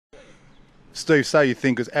Steve, say you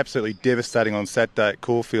think it was absolutely devastating on Saturday at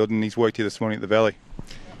Caulfield, and he's worked here this morning at the Valley.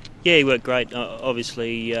 Yeah, he worked great.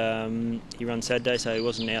 Obviously, he runs Saturday, so he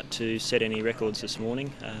wasn't out to set any records this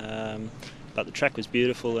morning. But the track was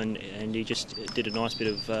beautiful, and he just did a nice bit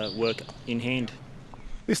of work in hand.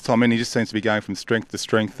 This time in, he just seems to be going from strength to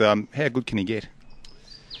strength. How good can he get?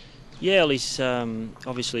 Yeah, well, he's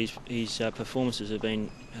obviously his performances have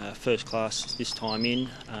been first class this time in.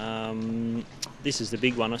 This is the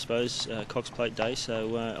big one, I suppose, Cox Plate Day.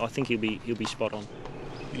 So I think he'll be spot on.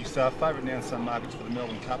 He's favourite now in some markets for the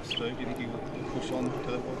Melbourne Cup, Steve. Do you think he will push on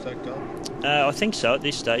towards that goal? I think so at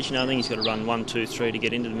this stage. I think he's got to run 1, 2, 3 to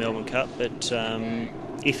get into the Melbourne Cup. But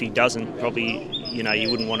if he doesn't, probably you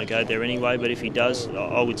wouldn't want to go there anyway. But if he does,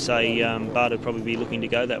 I would say Bart would probably be looking to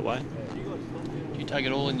go that way. Do you take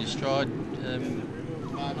it all in your stride,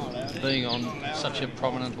 being on such a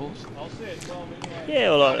prominent horse?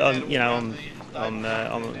 Yeah, well,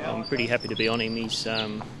 I'm pretty happy to be on him.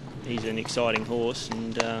 He's an exciting horse,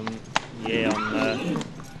 and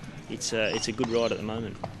it's a good ride at the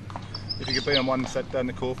moment. If you could be on one Saturday in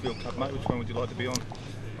the Caulfield Cup, mate, which one would you like to be on?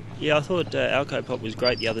 Yeah, I thought Alco Pop was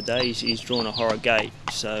great the other day. He's drawn a horror gate,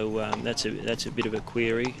 so that's a bit of a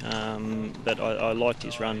query. But I liked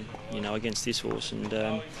his run, against this horse,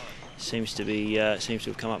 and seems to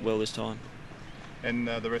have come up well this time. And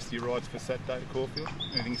the rest of your rides for Saturday at Caulfield?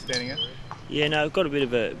 Anything standing out? Yeah, no, I've got a bit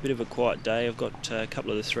of a quiet day. I've got a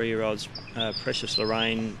couple of the 3-year-olds, Precious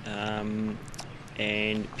Lorraine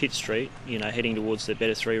and Pitt Street, heading towards the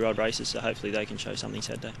better 3-year-old races. So hopefully they can show something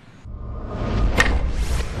Saturday.